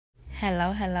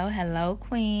Hello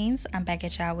queens. I'm back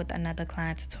at y'all with another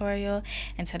client tutorial,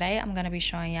 and today I'm going to be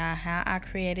showing y'all how I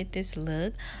created this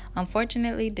look.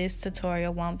 Unfortunately, this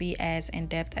tutorial won't be as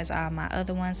in-depth as all my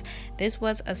other ones. This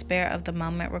was a spare of the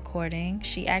moment recording.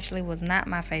 She actually was not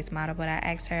my face model, but I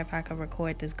asked her if I could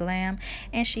record this glam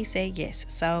and she said yes.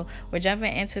 So we're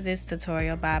jumping into this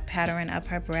tutorial by powdering up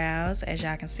her brows. As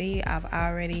y'all can see, I've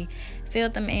already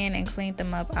filled them in and cleaned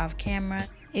them up off camera.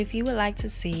 If you would like to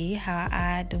see how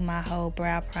I do my whole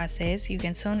brow process, you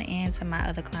can tune in to my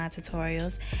other client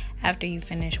tutorials after you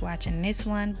finish watching this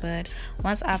one. But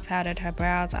once I've powdered her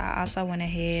brows, I also went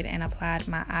ahead and applied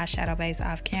my eyeshadow base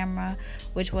off camera,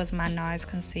 which was my NARS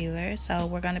concealer. So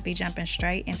we're going to be jumping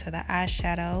straight into the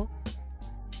eyeshadow.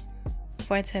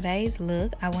 For today's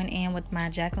look, I went in with my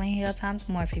Jaclyn Hill x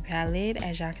Morphe palette.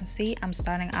 As y'all can see, I'm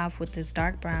starting off with this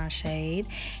dark brown shade,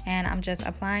 and I'm just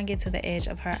applying it to the edge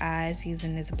of her eyes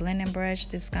using this blending brush.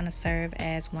 This is going to serve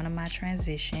as one of my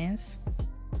transitions.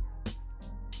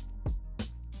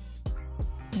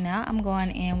 Now I'm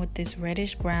going in with this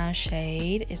reddish brown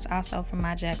shade. It's also from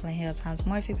my Jaclyn Hill x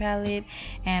Morphe palette,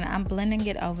 and I'm blending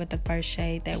it over the first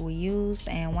shade that we used.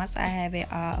 And once I have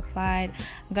it all applied,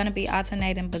 I'm going to be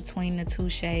alternating between the two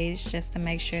shades just to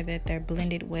make sure that they're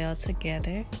blended well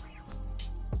together.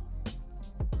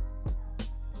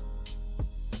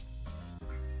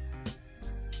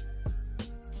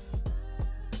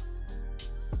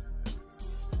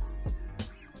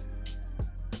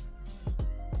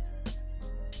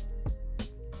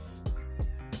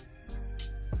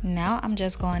 Now I'm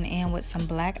just going in with some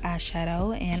black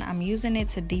eyeshadow, and I'm using it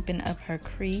to deepen up her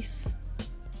crease.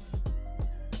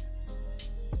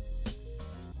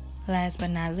 Last but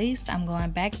not least, I'm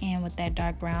going back in with that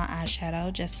dark brown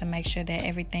eyeshadow just to make sure that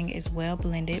everything is well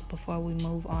blended before we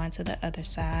move on to the other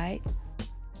side.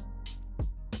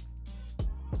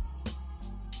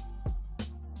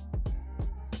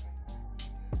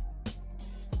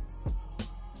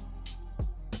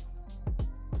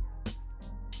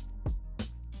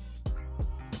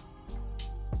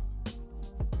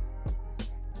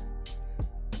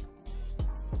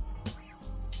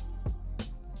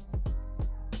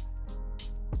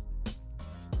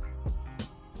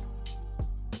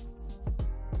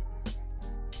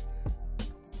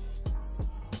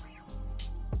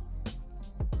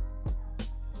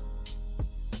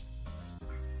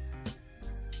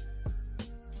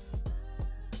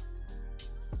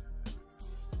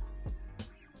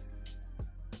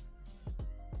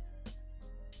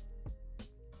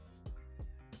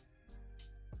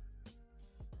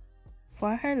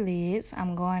 For her lids,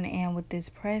 I'm going in with this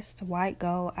pressed white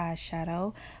gold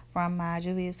eyeshadow from my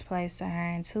Juvia's Place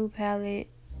Saharan 2 palette.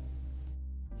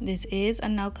 This is a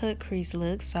no-cut crease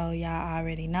look, so y'all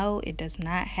already know it does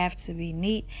not have to be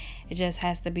neat. It just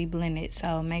has to be blended.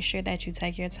 So make sure that you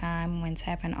take your time when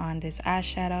tapping on this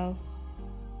eyeshadow.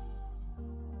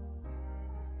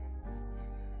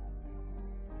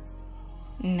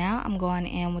 Now I'm going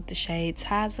in with the shade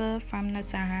Taza from the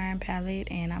Saharan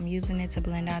palette, and I'm using it to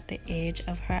blend out the edge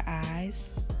of her eyes.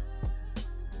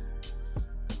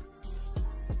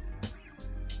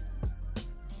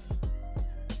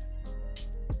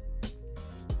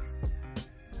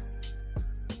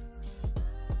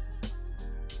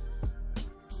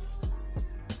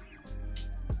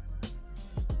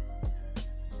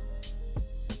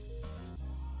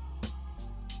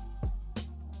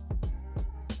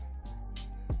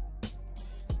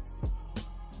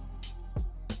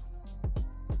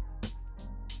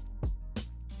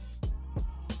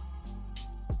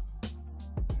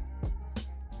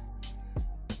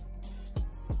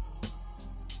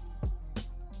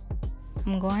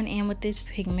 I'm going in with this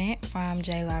pigment from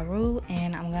JLarue,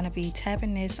 and I'm going to be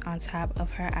tapping this on top of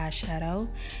her eyeshadow.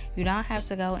 You don't have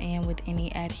to go in with any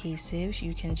adhesives.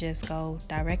 You can just go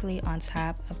directly on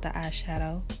top of the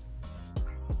eyeshadow.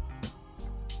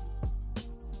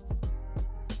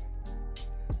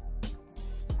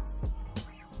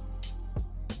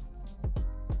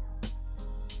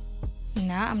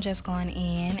 Now I'm just going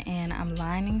in and I'm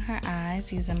lining her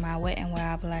eyes using my Wet n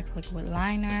Wild Black Liquid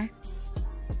Liner.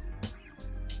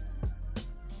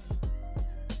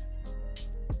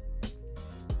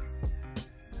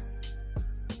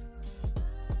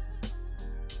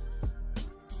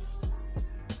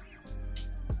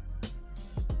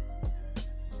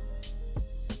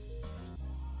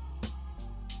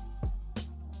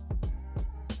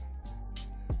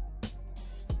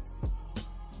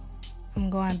 I'm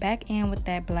going back in with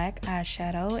that black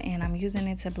eyeshadow, and I'm using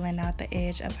it to blend out the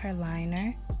edge of her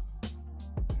liner.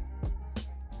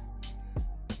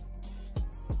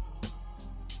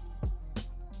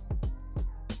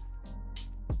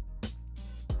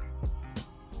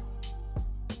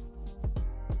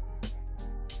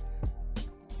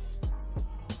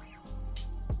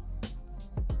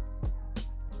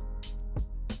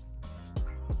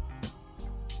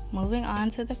 Moving on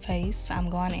to the face, I'm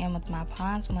going in with my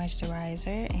Buns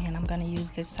moisturizer, and I'm going to use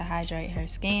this to hydrate her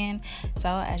skin. So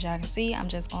as y'all can see, I'm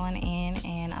just going in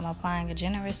and I'm applying a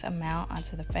generous amount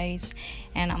onto the face,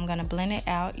 and I'm going to blend it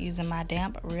out using my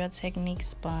damp Real Technique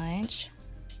sponge.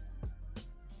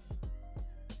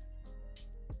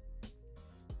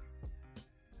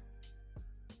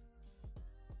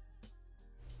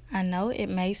 I know it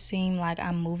may seem like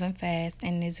I'm moving fast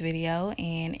in this video,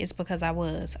 and it's because I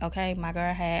was, okay? My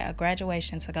girl had a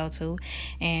graduation to go to,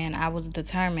 and I was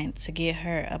determined to get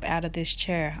her up out of this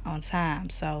chair on time.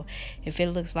 So if it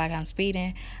looks like I'm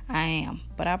speeding, I am.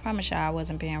 But I promise y'all I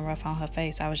wasn't being rough on her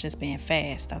face. I was just being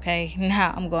fast, okay?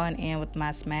 Now I'm going in with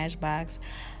my Smashbox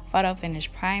Photo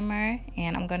Finish Primer,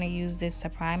 and I'm going to use this to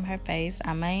prime her face.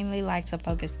 I mainly like to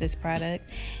focus this product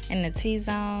in the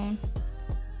T-zone.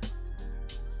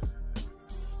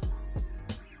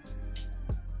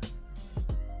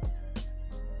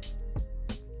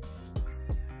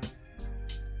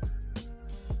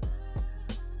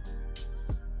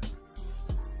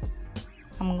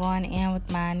 I'm going in with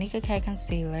my Nicka K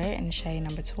concealer in the shade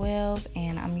number 12,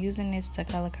 and I'm using this to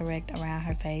color correct around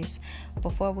her face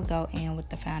before we go in with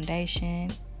the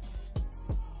foundation.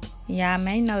 Y'all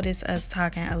may notice us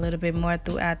talking a little bit more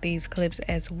throughout these clips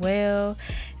as well.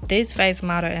 This face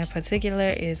model in particular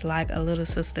is like a little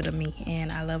sister to me,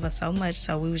 and I love her so much.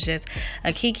 So we was just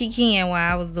a kiki-keying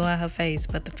while I was doing her face,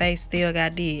 but the face still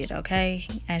got did, okay?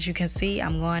 As you can see,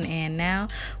 I'm going in now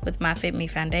with my Fit Me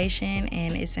foundation,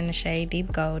 and it's in the shade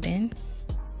Deep Golden.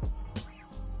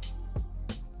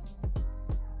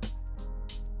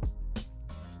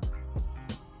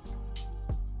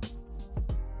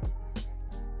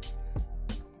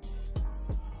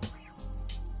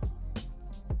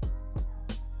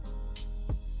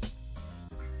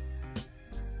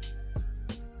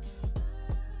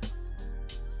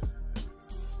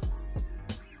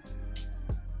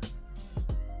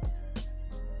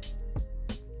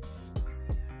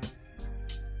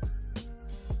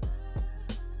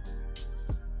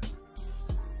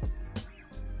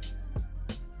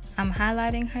 I'm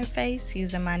highlighting her face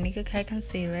using my Nicka K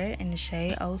concealer in the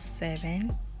shade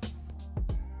 07.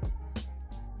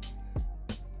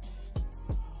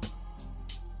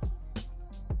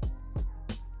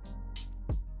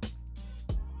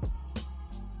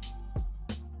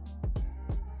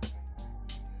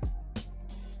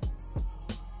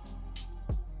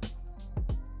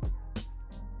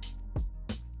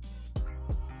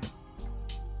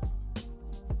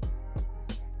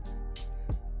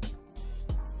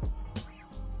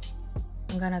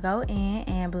 I'm gonna go in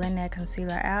and blend that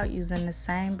concealer out using the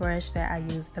same brush that I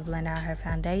used to blend out her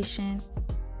foundation.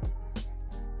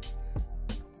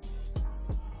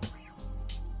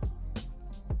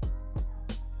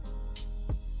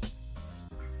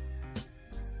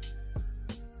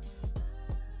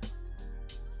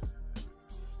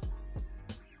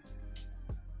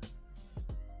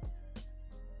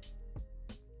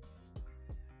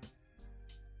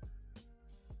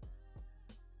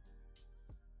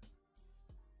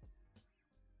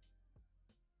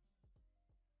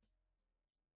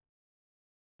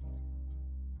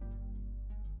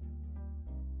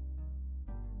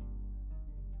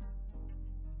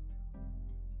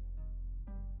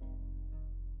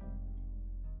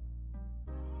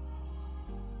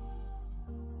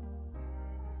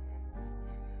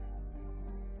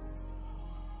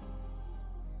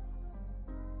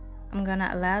 I'm going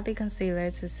to allow the concealer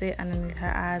to sit underneath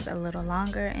her eyes a little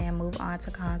longer and move on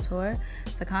to contour.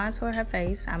 To contour her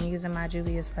face, I'm using my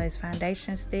Juvia's Place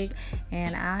foundation stick,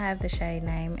 and I'll have the shade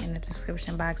name in the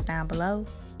description box down below.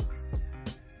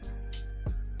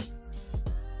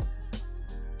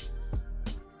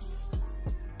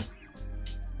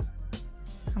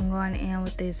 I'm going in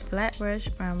with this flat brush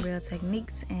from Real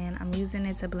Techniques, and I'm using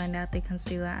it to blend out the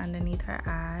concealer underneath her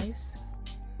eyes.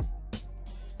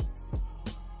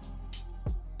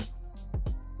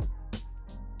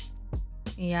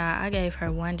 Yeah, I gave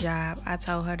her one job. I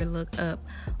told her to look up.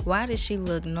 Why did she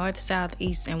look north, south,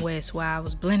 east, and west while I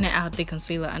was blending out the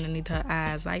concealer underneath her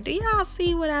eyes? Like, do y'all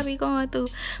see what I be going through?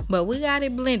 But we got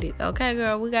it blended, okay,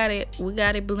 girl? We got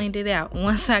it blended out.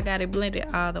 Once I got it blended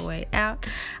all the way out,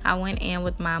 I went in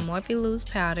with my Morphe loose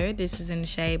powder. This is in the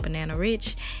shade Banana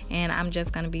Rich, and I'm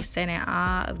just gonna be setting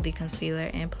all of the concealer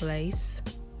in place.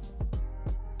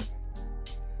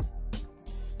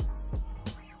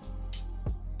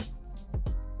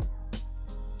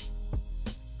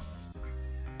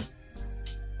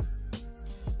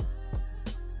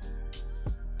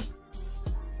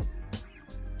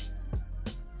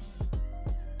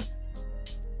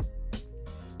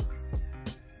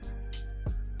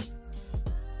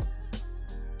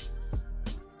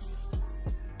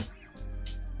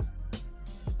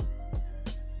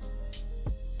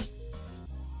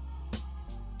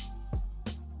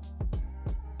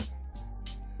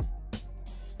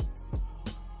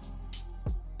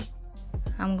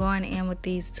 I'm going in with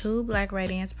these two black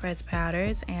radiance press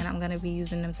powders, and I'm going to be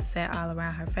using them to set all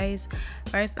around her face.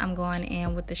 First, I'm going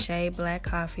in with the shade Black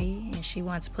Coffee, and she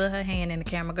wants to put her hand in the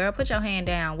camera. Girl, put your hand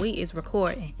down. We is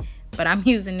recording. But I'm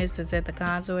using this to set the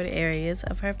contoured areas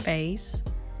of her face.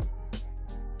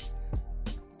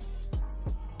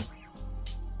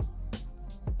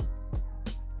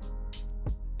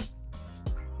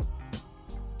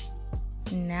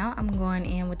 Now I'm going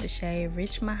in with the shade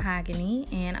Rich Mahogany,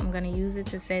 and I'm going to use it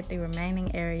to set the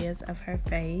remaining areas of her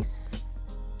face.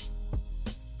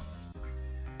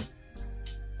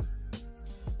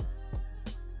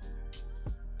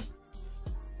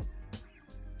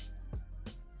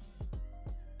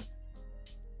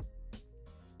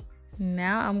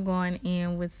 Now I'm going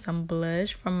in with some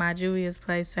blush from my Juvia's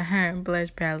Place Saharan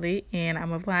blush palette, and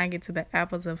I'm applying it to the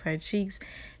apples of her cheeks.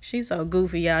 She's so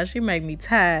goofy, y'all. She make me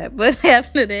tired. But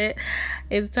after that,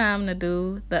 it's time to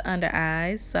do the under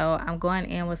eyes. So I'm going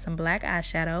in with some black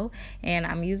eyeshadow, and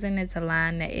I'm using it to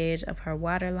line the edge of her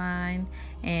waterline.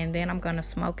 And then I'm going to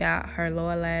smoke out her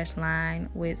lower lash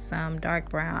line with some dark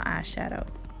brown eyeshadow.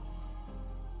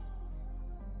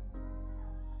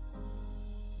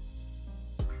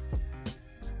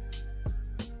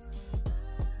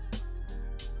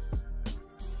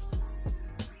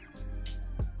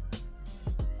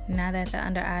 Now that the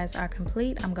under eyes are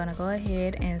complete, I'm going to go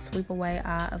ahead and sweep away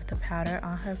all of the powder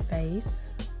on her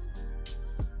face.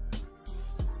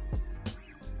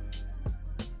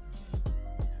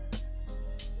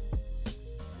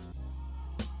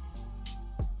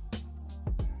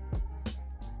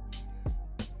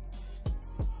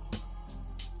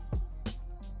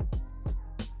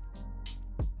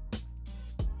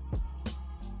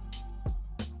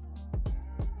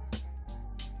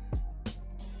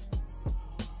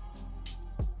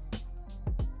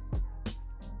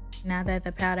 Now that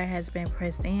the powder has been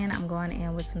pressed in, I'm going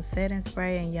in with some setting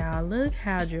spray, and y'all, look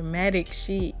how dramatic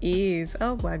she is.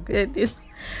 Oh my goodness.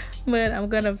 But I'm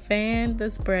gonna fan the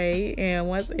spray, and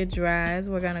once it dries,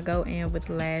 we're gonna go in with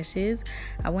lashes.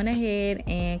 I went ahead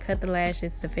and cut the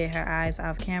lashes to fit her eyes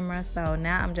off camera, so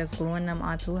now I'm just gluing them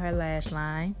onto her lash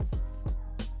line.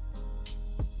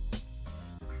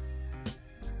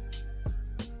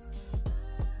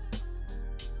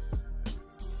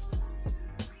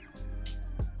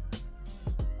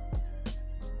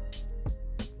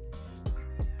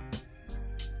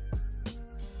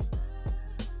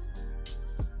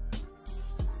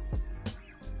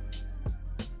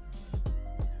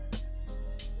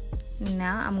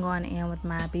 Now I'm going in with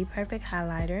my Be Perfect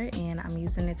highlighter, and I'm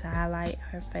using it to highlight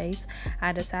her face.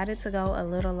 I decided to go a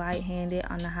little light-handed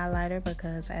on the highlighter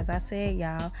because, as I said,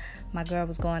 y'all, my girl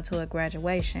was going to a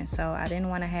graduation, so I didn't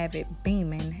want to have it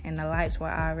beaming and the lights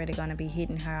were already going to be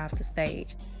hitting her off the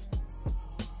stage.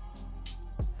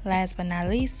 Last but not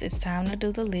least, it's time to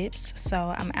do the lips.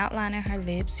 So I'm outlining her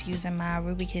lips using my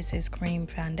Ruby Kisses cream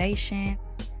foundation.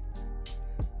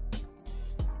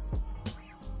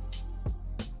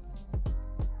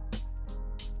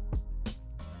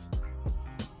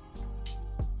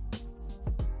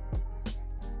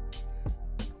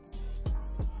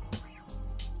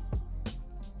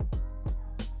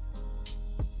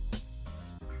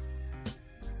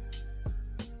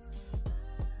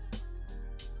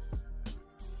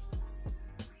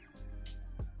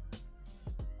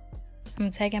 I'm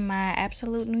taking my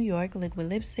Absolute New York liquid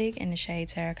lipstick in the shade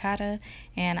Terrecotta,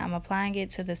 and I'm applying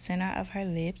it to the center of her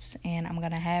lips, and I'm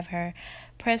going to have her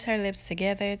press her lips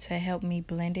together to help me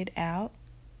blend it out.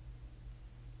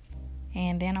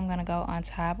 And then I'm going to go on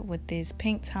top with this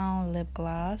pink tone lip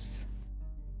gloss.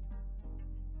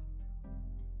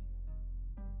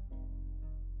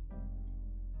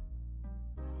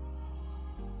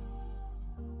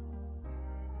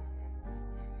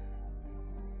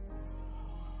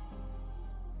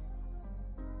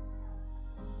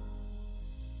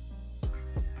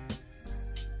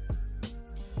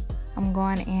 I'm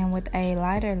going in with a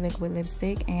lighter liquid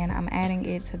lipstick, and I'm adding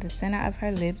it to the center of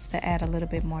her lips to add a little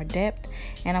bit more depth.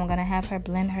 And I'm going to have her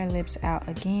blend her lips out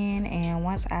again, and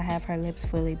once I have her lips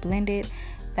fully blended,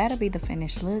 that'll be the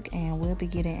finished look, and we'll be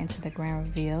getting into the grand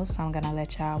reveal. So I'm going to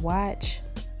let y'all watch.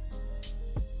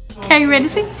 Okay, you ready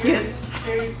to see? Yes.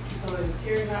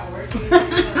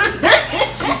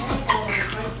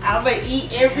 I'm going to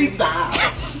eat every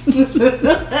time.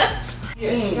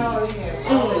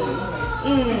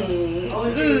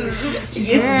 It's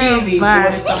giving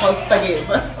what it's supposed to give.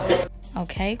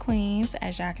 Okay, queens,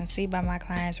 as y'all can see by my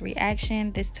client's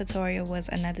reaction, this tutorial was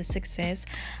another success.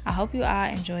 I hope you all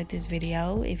enjoyed this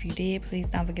video. If you did, please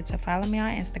don't forget to follow me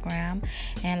on Instagram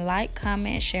and like,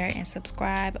 comment, share, and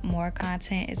subscribe. More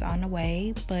content is on the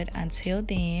way, but until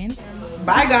then,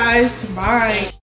 bye guys. Bye.